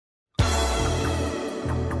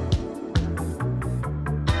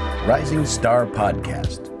Rising Star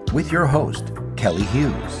Podcast with your host, Kelly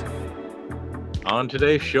Hughes. On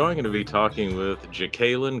today's show, I'm going to be talking with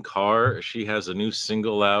Jacqueline Carr. She has a new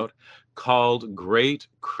single out called Great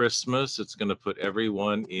Christmas. It's going to put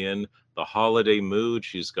everyone in the holiday mood.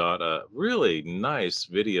 She's got a really nice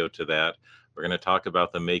video to that. We're going to talk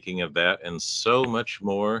about the making of that and so much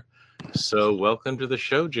more. So welcome to the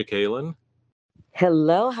show, Jacqueline.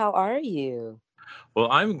 Hello, how are you? Well,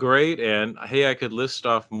 I'm great. And hey, I could list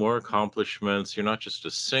off more accomplishments. You're not just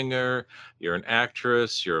a singer, you're an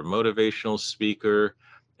actress, you're a motivational speaker.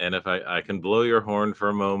 And if I can blow your horn for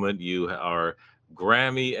a moment, you are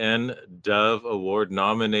Grammy and Dove Award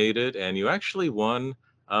nominated, and you actually won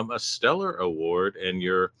a Stellar Award, and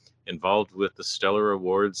you're involved with the Stellar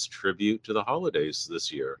Awards tribute to the holidays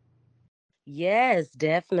this year. Yes,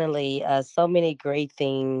 definitely. So many great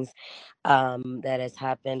things that has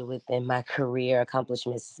happened within my career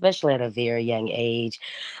accomplishments, especially at a very young age.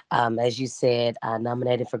 As you said,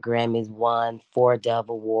 nominated for Grammys, won 4 Dove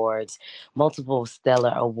Awards, multiple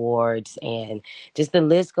Stellar Awards, and just the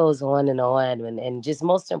list goes on and on. And just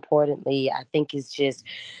most importantly, I think it's just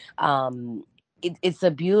it's a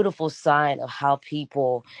beautiful sign of how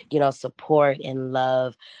people, support and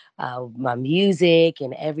love my music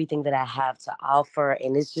and everything that I have to offer.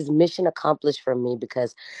 And it's just mission accomplished for me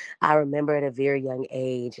because I remember at a very young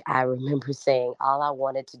age, I remember saying all I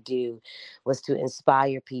wanted to do was to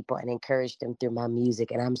inspire people and encourage them through my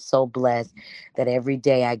music. And I'm so blessed that every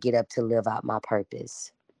day I get up to live out my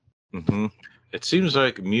purpose. hmm It seems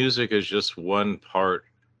like music is just one part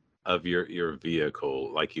of your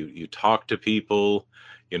vehicle. Like you talk to people,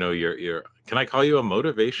 you're can I call you a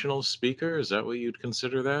motivational speaker? Is that what you'd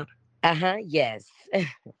consider that? Uh-huh, yes.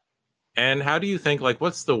 And how do you think, like,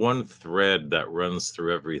 what's the one thread that runs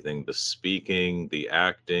through everything? The speaking, the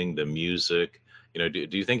acting, the music? Do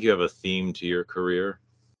you think you have a theme to your career?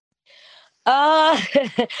 Uh,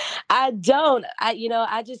 I don't.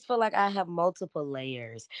 I just feel like I have multiple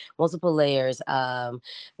layers.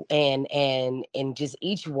 And just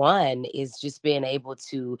each one is just being able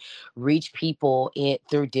to reach people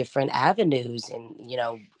through different avenues, and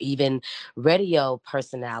even radio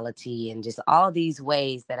personality, and just all these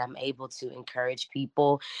ways that I'm able to encourage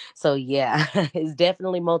people. So yeah, it's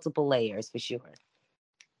definitely multiple layers for sure.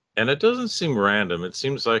 And it doesn't seem random. It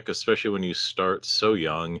seems like, especially when you start so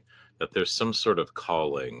young, that there's some sort of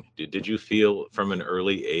calling. Did you feel from an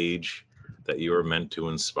early age that you were meant to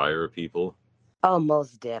inspire people? Oh,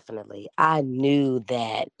 most definitely. I knew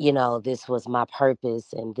that, this was my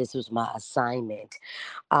purpose and this was my assignment.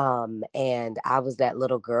 And I was that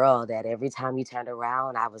little girl that every time you turned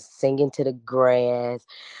around, I was singing to the grass.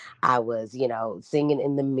 I was, singing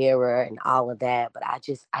in the mirror and all of that. But I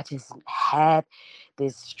just had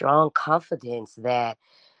this strong confidence that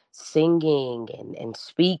singing and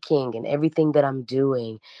speaking and everything that I'm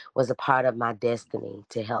doing was a part of my destiny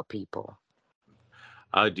to help people.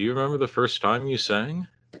 Do you remember the first time you sang?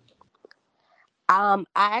 I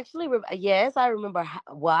actually, yes, I remember.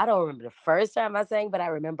 Well, I don't remember the first time I sang, but I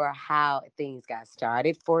remember how things got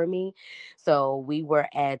started for me. So we were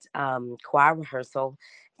at choir rehearsal,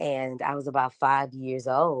 and I was about 5 years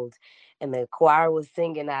old, and the choir was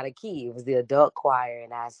singing out of key. It was the adult choir,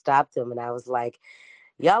 and I stopped them, and I was like,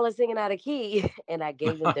 y'all are singing out of key. And I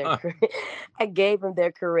gave them I gave them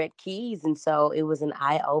their correct keys. And so it was an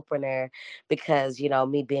eye opener because,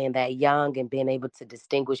 me being that young and being able to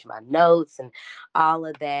distinguish my notes and all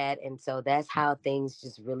of that. And so that's how things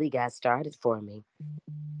just really got started for me.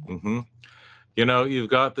 hmm you've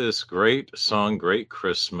got this great song, Great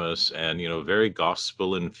Christmas, and, very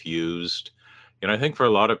gospel infused. I think for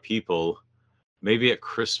a lot of people, maybe at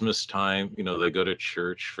Christmas time, they go to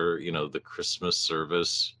church for, the Christmas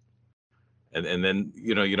service, and then,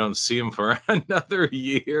 you don't see them for another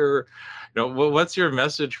year. What's your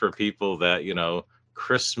message for people that,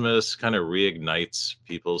 Christmas kind of reignites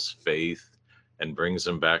people's faith and brings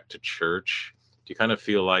them back to church? Do you kind of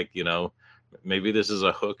feel like, maybe this is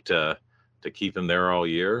a hook to keep them there all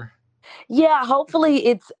year? Yeah,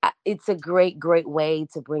 hopefully it's a great way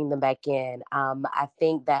to bring them back in. I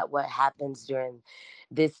think that what happens during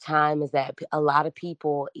this time is that a lot of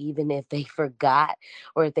people, even if they forgot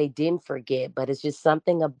or if they didn't forget, but it's just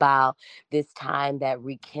something about this time that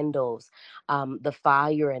rekindles the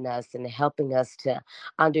fire in us and helping us to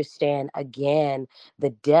understand again the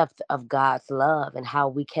depth of God's love and how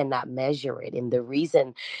we cannot measure it, and the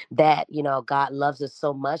reason that God loves us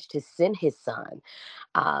so much to send His Son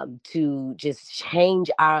to just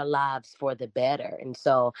change our lives for the better. And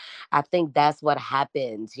so I think that's what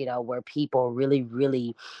happens, where people really,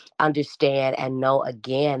 really understand and know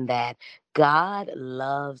again that God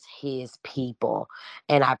loves his people.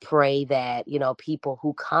 And I pray that, people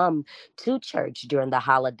who come to church during the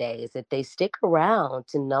holidays, that they stick around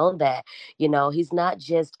to know that, he's not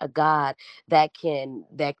just a God that can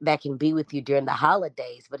be with you during the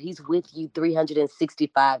holidays, but he's with you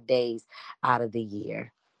 365 days out of the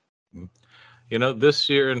year. Mm. This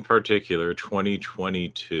year in particular,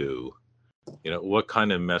 2022, what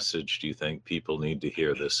kind of message do you think people need to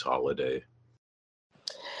hear this holiday?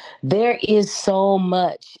 There is so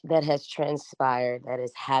much that has transpired, that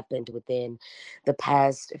has happened within the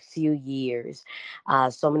past few years.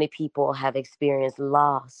 So many people have experienced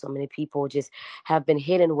loss. So many people just have been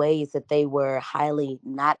hit in ways that they were highly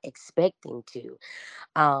not expecting to.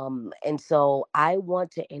 And so I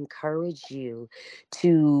want to encourage you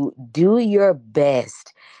to do your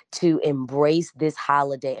best to embrace this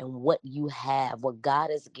holiday and what you have, what God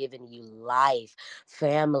has given you: life,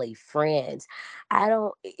 family, friends.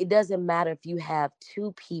 It doesn't matter if you have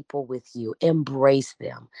two people with you, embrace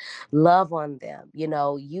them, love on them.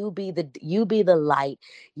 You be the light,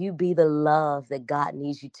 you be the love that God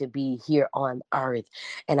needs you to be here on earth.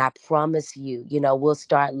 And I promise you, we'll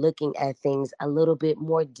start looking at things a little bit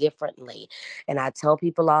more differently. And I tell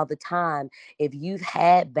people all the time, if you've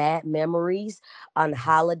had bad memories on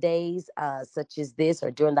holidays such as this, or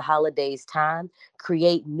during the holidays time,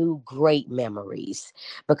 create new great memories,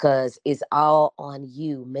 because it's all on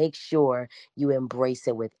you. Make sure you embrace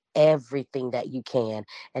it with everything that you can,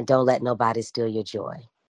 and don't let nobody steal your joy.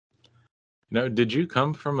 Now, did you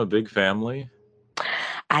come from a big family?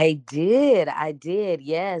 I did,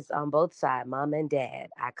 yes, on both sides, mom and dad.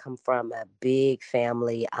 I come from a big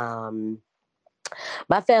family.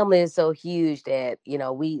 My family is so huge that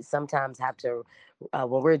we sometimes have to,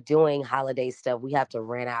 when we're doing holiday stuff, we have to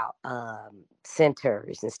rent out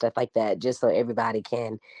centers and stuff like that, just so everybody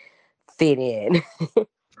can fit in.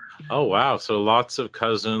 Oh, wow. So lots of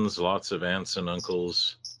cousins, lots of aunts and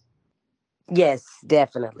uncles. Yes,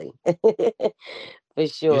 definitely. For You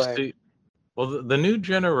sure. see, well, the new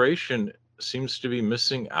generation seems to be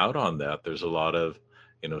missing out on that. There's a lot of,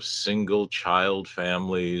 single child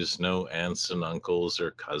families, no aunts and uncles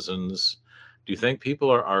or cousins. Do you think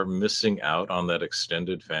people are missing out on that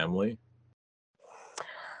extended family?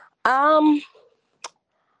 um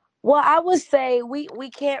Well, I would say we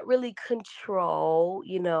can't really control,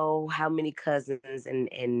 how many cousins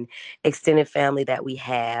and extended family that we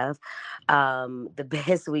have. The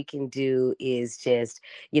best we can do is just,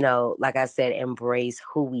 like I said, embrace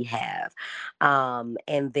who we have,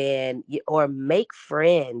 and then or make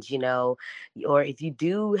friends, or if you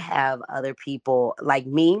do have other people like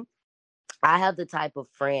me. I have the type of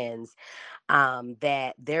friends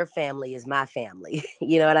that their family is my family.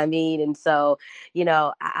 You know what I mean? And so,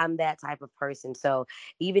 I'm that type of person. So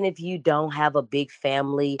even if you don't have a big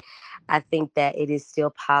family, I think that it is still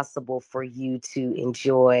possible for you to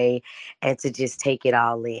enjoy and to just take it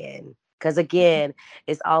all in. Because again,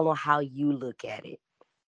 it's all on how you look at it.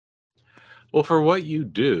 Well, for what you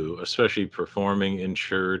do, especially performing in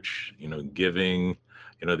church, giving,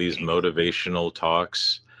 these motivational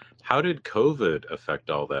talks, how did COVID affect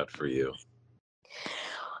all that for you?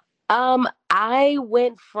 I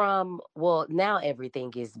went from, well, now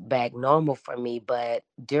everything is back normal for me, but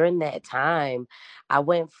during that time, I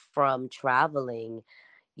went from traveling,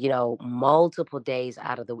 multiple days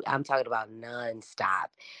out of the week. I'm talking about nonstop,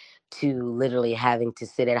 to literally having to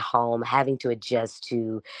sit at home, having to adjust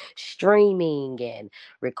to streaming and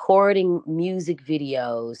recording music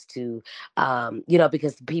videos to,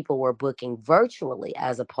 because people were booking virtually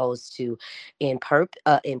as opposed to in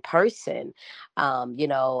person. I'm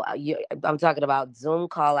talking about Zoom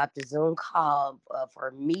call after Zoom call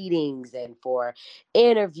for meetings and for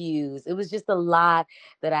interviews. It was just a lot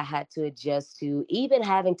that I had to adjust to, even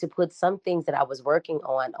having to put some things that I was working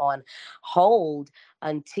on hold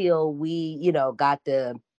until we, got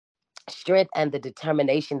the strength and the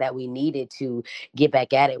determination that we needed to get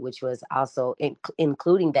back at it, which was also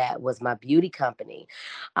including that was my beauty company.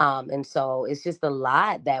 And so it's just a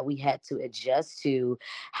lot that we had to adjust to.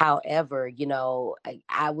 However,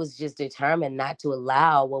 I was just determined not to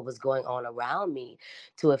allow what was going on around me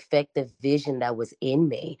to affect the vision that was in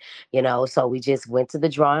me. So we just went to the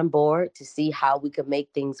drawing board to see how we could make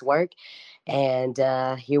things work, and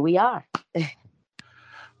here we are.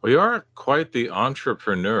 Well, you are quite the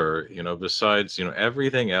entrepreneur, besides,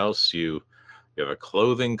 everything else, you have a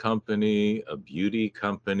clothing company, a beauty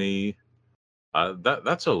company.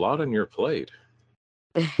 That's a lot on your plate.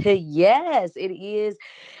 Yes, it is.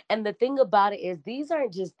 And the thing about it is, these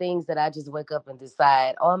aren't just things that I just wake up and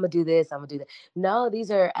decide, oh, I'm going to do this, I'm going to do that. No,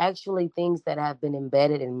 these are actually things that have been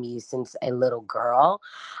embedded in me since a little girl.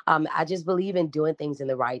 I just believe in doing things in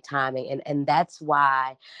the right timing. And that's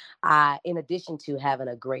why in addition to having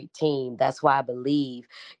a great team, that's why I believe,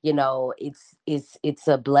 it's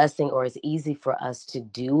a blessing, or it's easy for us to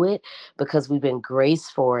do it because we've been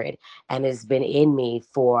graced for it and it's been in me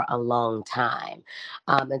for a long time.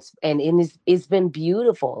 It's been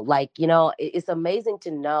beautiful. Like, it's amazing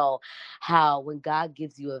to know how when God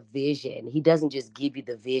gives you a vision, He doesn't just give you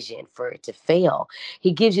the vision for it to fail.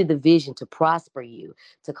 He gives you the vision to prosper you,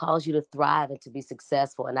 to cause you to thrive and to be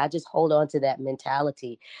successful. And I just hold on to that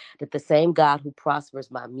mentality that the same God who prospers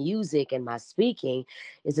my music and my speaking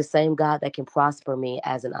is the same God that can prosper me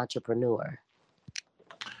as an entrepreneur.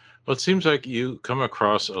 Well, it seems like you come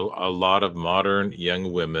across a lot of modern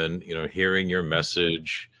young women, hearing your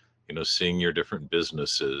message, seeing your different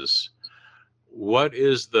businesses. What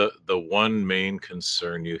is the one main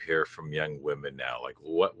concern you hear from young women now? Like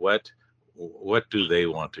what do they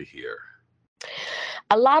want to hear?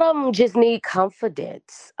 A lot of them just need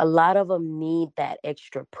confidence. A lot of them need that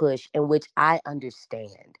extra push, in which I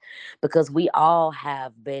understand, because we all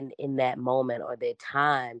have been in that moment or that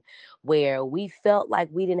time where we felt like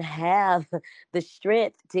we didn't have the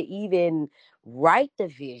strength to even write the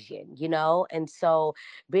vision, And so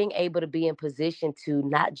being able to be in position to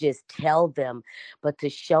not just tell them, but to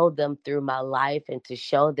show them through my life and to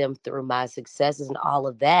show them through my successes and all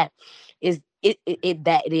of that is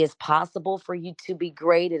that it is possible for you to be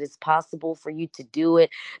great. It is possible for you to do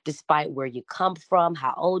it despite where you come from,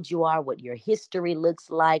 how old you are, what your history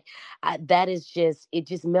looks like. That is just, it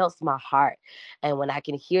just melts my heart. And when I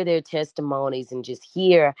can hear their testimonies and just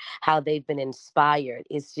hear how they've been inspired,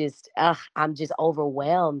 it's just, I'm just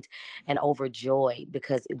overwhelmed and overjoyed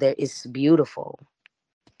because it's beautiful.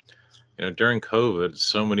 During COVID,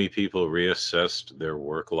 so many people reassessed their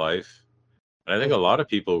work life. And I think a Mhm. lot of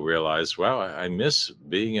people realized, wow, I miss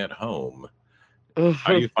being at home.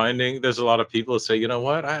 Are Mhm. you finding there's a lot of people that say, you know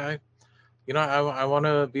what, I want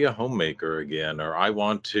to be a homemaker again, or I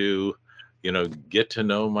want to, get to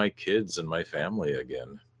know my kids and my family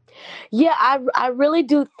again. Yeah, I really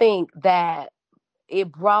do think that it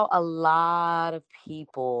brought a lot of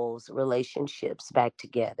people's relationships back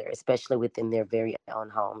together, especially within their very own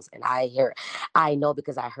homes. And I know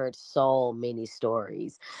because I heard so many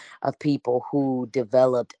stories of people who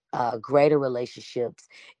developed greater relationships,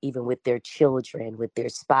 even with their children, with their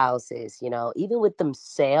spouses, even with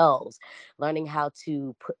themselves, learning how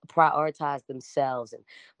to prioritize themselves and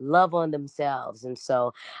love on themselves. And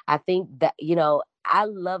so I think that, I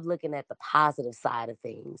love looking at the positive side of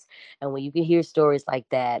things. And when you can hear stories like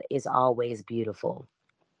that, it's always beautiful.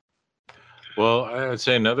 Well, I would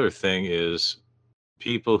say another thing is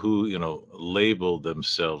people who, label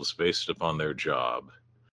themselves based upon their job.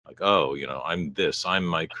 Like, oh, I'm this, I'm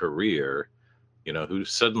my career, who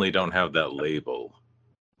suddenly don't have that label.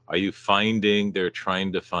 Are you finding they're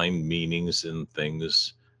trying to find meanings in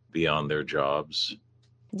things beyond their jobs?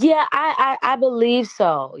 Yeah, I believe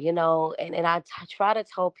so, and try to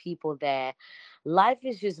tell people that life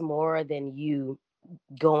is just more than you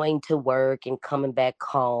going to work and coming back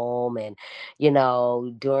home and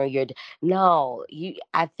during your no, you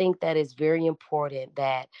I think that it's very important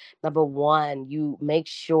that, number one, you make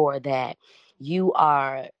sure that you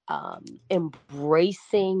are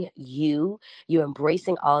embracing you're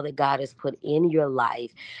embracing all that God has put in your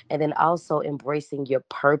life, and then also embracing your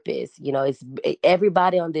purpose.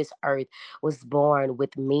 Everybody on this earth was born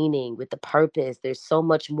with meaning, with the purpose. There's so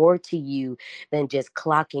much more to you than just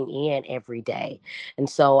clocking in every day. And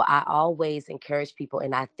so I always encourage people,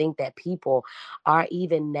 and I think that people are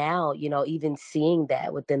even now, even seeing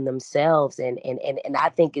that within themselves, and I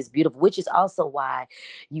think it's beautiful, which is also why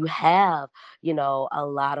you have, a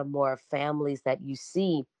lot of more families that you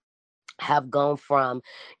see have gone from,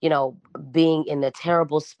 you know, being in a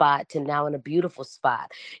terrible spot to now in a beautiful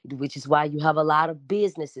spot, which is why you have a lot of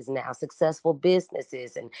businesses now, successful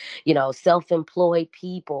businesses, and, self-employed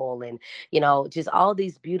people, and, just all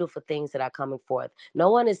these beautiful things that are coming forth. No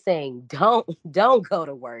one is saying don't go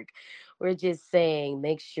to work. We're just saying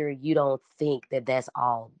make sure you don't think that that's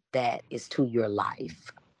all that is to your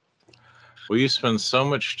life. Well, you spend so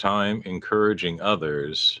much time encouraging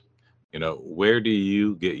others. Where do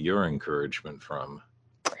you get your encouragement from?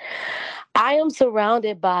 I am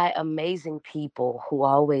surrounded by amazing people who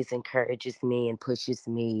always encourages me and pushes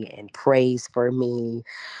me and prays for me.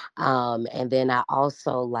 And then I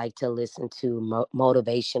also like to listen to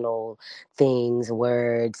motivational things,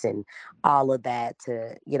 words, and all of that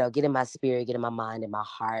to, get in my spirit, get in my mind and my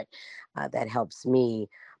heart. That helps me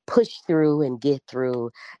push through and get through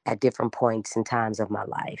at different points and times of my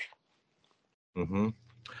life. Hmm.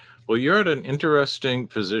 Well, you're at an interesting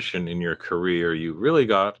position in your career. You really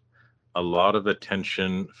got a lot of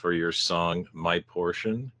attention for your song "My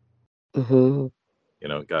Portion." Hmm.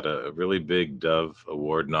 Got a really big Dove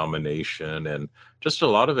Award nomination and just a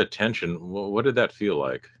lot of attention. What did that feel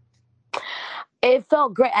like? It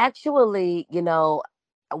felt great. Actually,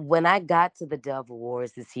 when I got to the Dove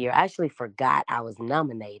Awards this year, I actually forgot I was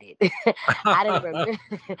nominated. I didn't remember.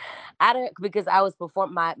 I didn't because I was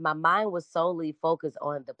perform. My mind was solely focused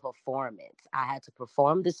on the performance. I had to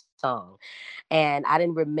perform this song, and I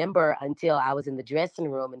didn't remember until I was in the dressing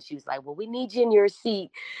room, and she was like, "Well, we need you in your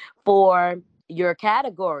seat for your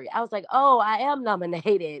category." I was like, "Oh, I am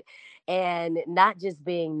nominated," and not just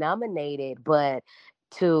being nominated, but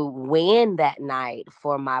to win that night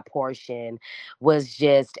for My Portion was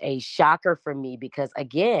just a shocker for me because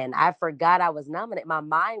again, I forgot I was nominated. My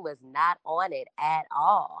mind was not on it at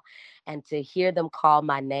all. And to hear them call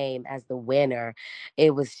my name as the winner,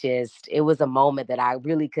 it was a moment that I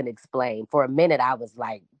really couldn't explain. For a minute I was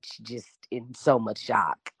like just in so much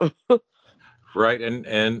shock. Right,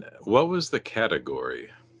 and what was the category?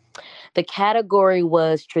 The category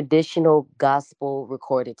was traditional gospel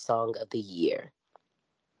recorded song of the year.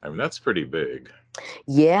 I mean, that's pretty big.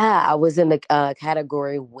 Yeah, I was in the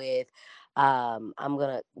category with I'm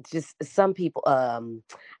gonna just some people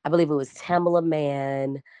I believe it was Tamala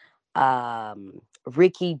Mann,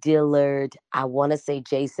 Ricky Dillard, I want to say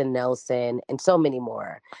Jason Nelson, and so many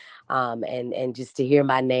more. And just to hear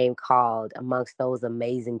my name called amongst those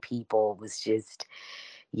amazing people was just,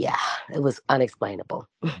 yeah, it was unexplainable.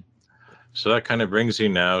 So that kind of brings you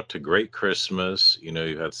now to Great Christmas.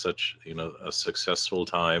 You had such, a successful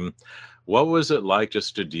time. What was it like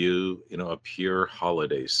just to do, a pure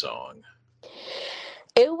holiday song?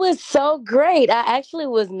 It was so great. I actually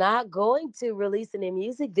was not going to release any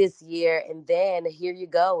music this year. And then here you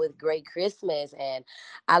go with Great Christmas. And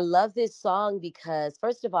I love this song because,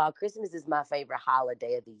 first of all, Christmas is my favorite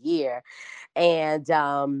holiday of the year. And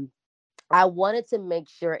I wanted to make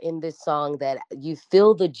sure in this song that you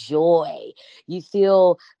feel the joy, you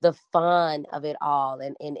feel the fun of it all.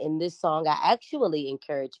 And in this song, I actually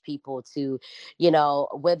encourage people to,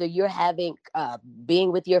 whether you're having,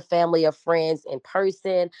 being with your family or friends in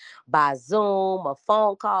person, by Zoom, a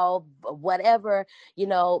phone call, whatever,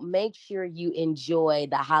 make sure you enjoy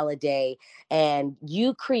the holiday and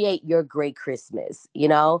you create your great Christmas,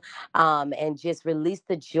 and just release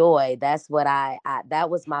the joy. That's what that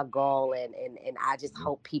was my goal, and I just Mhm.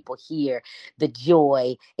 hope people hear the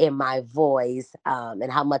joy in my voice,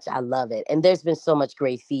 and how much I love it. And there's been so much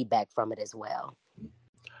great feedback from it as well.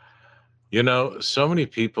 So many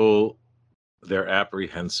people, they're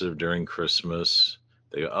apprehensive during Christmas.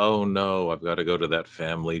 They, oh no, I've got to go to that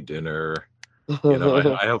family dinner.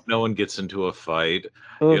 I hope no one gets into a fight.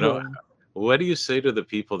 You know, Hmm. what do you say to the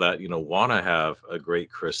people that, want to have a great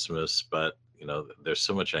Christmas, but, there's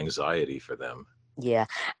so much anxiety for them? Yeah,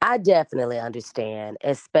 I definitely understand,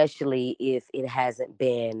 especially if it hasn't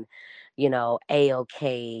been, a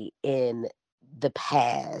okay in the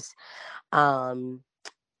past. Um,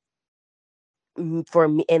 for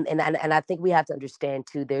me, and I think we have to understand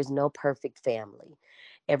too, there's no perfect family.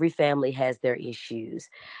 Every family has their issues.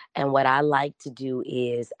 And what I like to do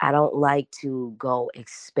is I don't like to go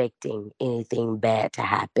expecting anything bad to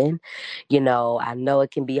happen. I know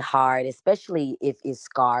it can be hard, especially if it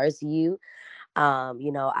scars you.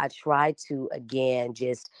 I try to again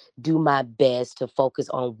just do my best to focus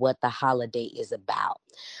on what the holiday is about.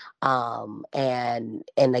 And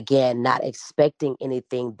again, not expecting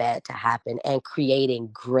anything bad to happen and creating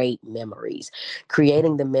great memories,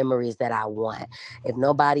 creating the memories that I want. If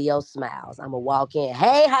nobody else smiles, I'm gonna walk in,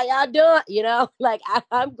 hey, how y'all doing? Like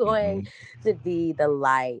I'm going Mhm. to be the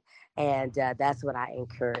light. And that's what I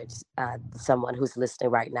encourage someone who's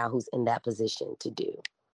listening right now who's in that position to do.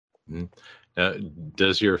 Mhm. Uh,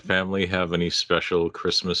 does your family have any special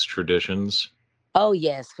Christmas traditions? Oh,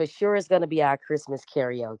 yes, for sure. It's going to be our Christmas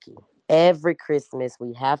karaoke. Every Christmas,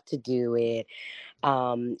 we have to do it.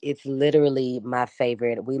 It's literally my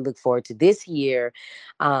favorite. We look forward to this year.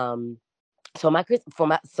 Um, so my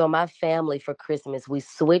family for Christmas, we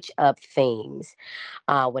switch up things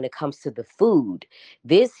when it comes to the food.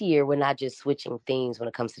 This year, we're not just switching things when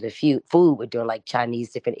it comes to the food. We're doing like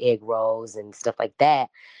Chinese different egg rolls and stuff like that.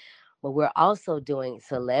 but we're also doing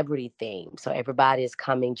celebrity themes. So everybody is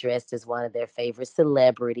coming dressed as one of their favorite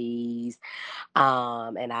celebrities.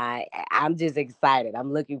 And I'm just excited.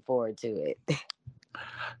 I'm looking forward to it.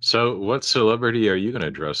 So, what celebrity are you going to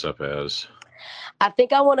dress up as? I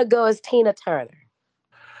think I want to go as Tina Turner.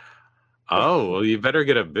 Oh, well, you better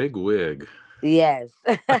get a big wig. Yes.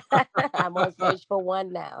 I'm on search for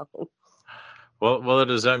one now. Well,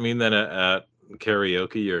 does that mean that at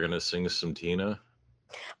karaoke you're going to sing some Tina?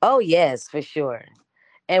 Oh yes, for sure.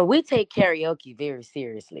 And we take karaoke very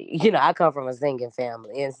seriously. I come from a singing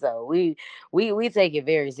family, and so we take it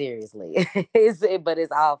very seriously. But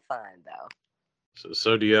it's all fun though.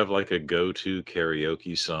 So do you have like a go-to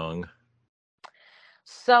karaoke song?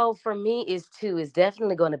 So for me, is two. It's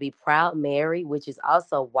definitely going to be Proud Mary, which is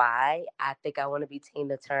also why I think I want to be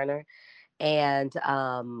Tina Turner, and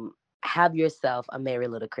Have Yourself a Merry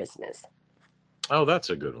Little Christmas. Oh, that's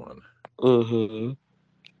a good one. Hmm.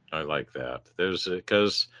 I like that. There's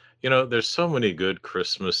because there's so many good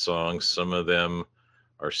Christmas songs. Some of them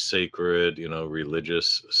are sacred,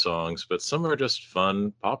 religious songs, but some are just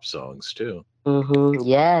fun pop songs too.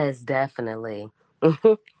 Yes, definitely.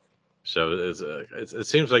 So it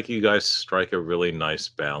seems like you guys strike a really nice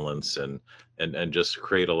balance and just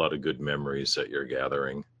create a lot of good memories that you're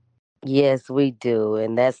gathering. Yes, we do.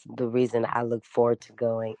 And that's the reason I look forward to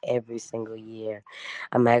going every single year.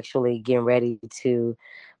 I'm actually getting ready to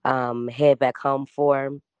head back home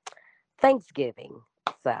for Thanksgiving.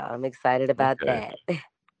 So I'm excited about Okay. that.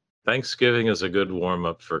 Thanksgiving is a good warm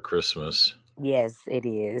up for Christmas. Yes, it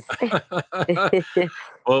is.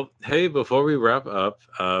 Well, hey, before we wrap up,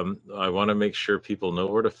 I want to make sure people know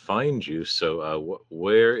where to find you. So,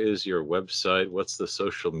 where is your website? What's the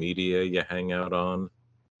social media you hang out on?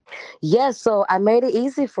 Yes, so I made it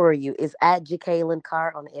easy for you. It's at Jacqueline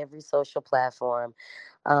Carr on every social platform.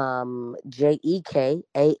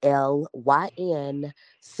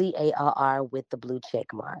 JeKalynCarr with the blue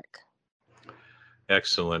check mark.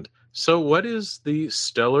 Excellent. So, what is the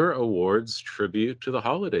Stellar Awards tribute to the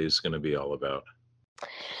holidays going to be all about?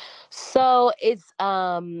 So it's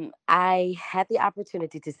I had the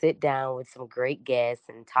opportunity to sit down with some great guests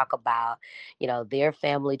and talk about, their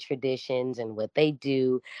family traditions and what they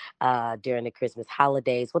do during the Christmas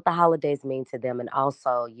holidays, what the holidays mean to them, and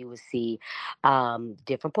also you will see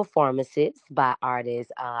different performances by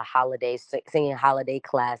artists, singing holiday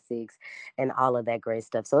classics, and all of that great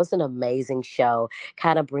stuff. So it's an amazing show,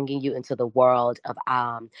 kind of bringing you into the world of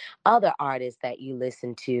other artists that you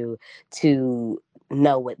listen to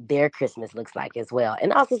know what their Christmas looks like as well,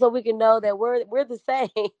 and also so we can know that we're the same.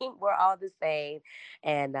 We're all the same,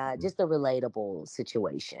 and just a relatable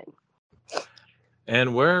situation.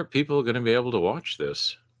 And where are people going to be able to watch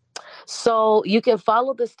this? So you can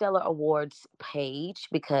follow the Stellar Awards page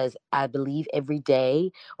because I believe every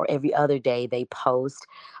day or every other day they post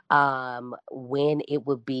when it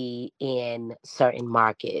will be in certain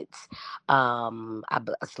markets.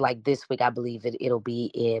 It's like this week, I believe it'll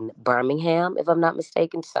be in Birmingham, if I'm not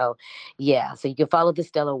mistaken. So, yeah, so you can follow the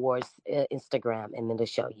Stellar Awards Instagram, and then it'll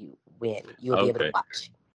show you when you'll be able to Okay.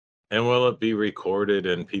 watch. And will it be recorded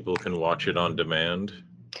and people can watch it on demand?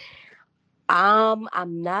 I'm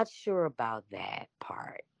not sure about that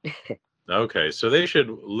part. Okay, so they should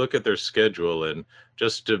look at their schedule and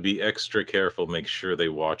just to be extra careful, make sure they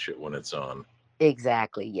watch it when it's on.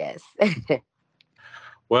 Exactly, yes.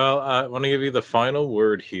 Well, I want to give you the final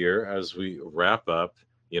word here as we wrap up.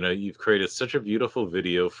 You've created such a beautiful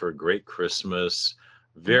video for a great Christmas,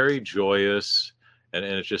 Thank very joyous, and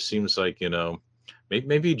it just seems like,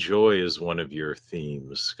 maybe joy is one of your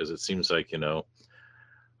themes because it seems like,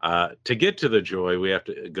 to get to the joy, we have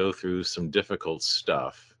to go through some difficult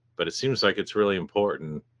stuff. But it seems like it's really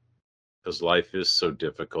important because life is so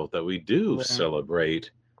difficult that we do you. Yeah,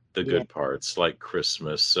 celebrate the yeah. good parts like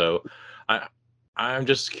Christmas. So I I'm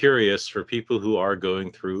just curious for people who are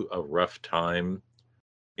going through a rough time,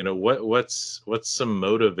 what's some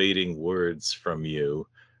motivating words from you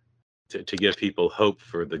to give people hope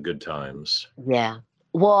for the good times? Yeah.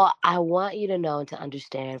 Well, I want you to know and to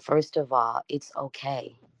understand, first of all, it's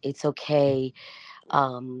okay. It's okay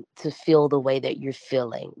to feel the way that you're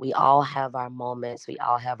feeling. We all have our moments, we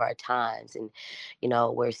all have our times, and,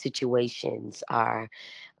 where situations are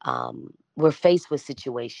we're faced with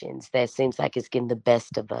situations that seems like it's getting the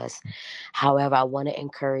best of us. However, I want to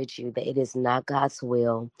encourage you that it is not God's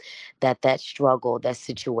will that that struggle, that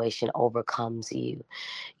situation overcomes you.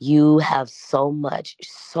 You have so much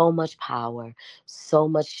power, so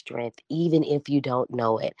much strength, even if you don't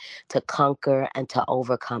know it, to conquer and to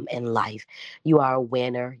overcome in life. You are a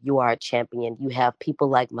winner. You are a champion. You have people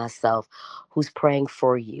like myself who's praying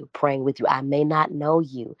for you, praying with you. I may not know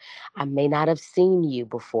you. I may not have seen you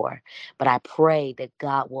before, but I pray that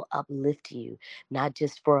God will uplift you, not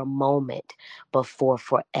just for a moment, but for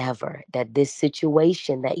forever. That this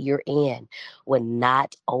situation that you're in will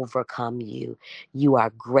not overcome you. You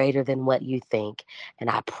are greater than what you think. And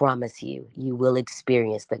I promise you, you will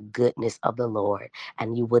experience the goodness of the Lord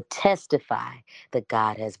and you will testify that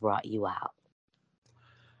God has brought you out.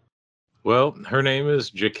 Well, her name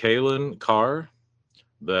is Jacqueline Carr.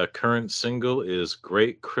 The current single is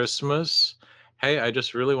Great Christmas. Hey, I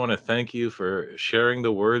just really want to thank you for sharing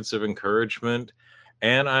the words of encouragement.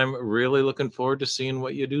 And I'm really looking forward to seeing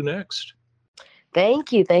what you do next.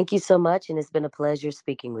 Thank you. Thank you so much. And it's been a pleasure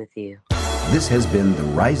speaking with you. This has been the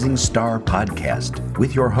Rising Star Podcast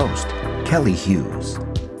with your host, Kelly Hughes.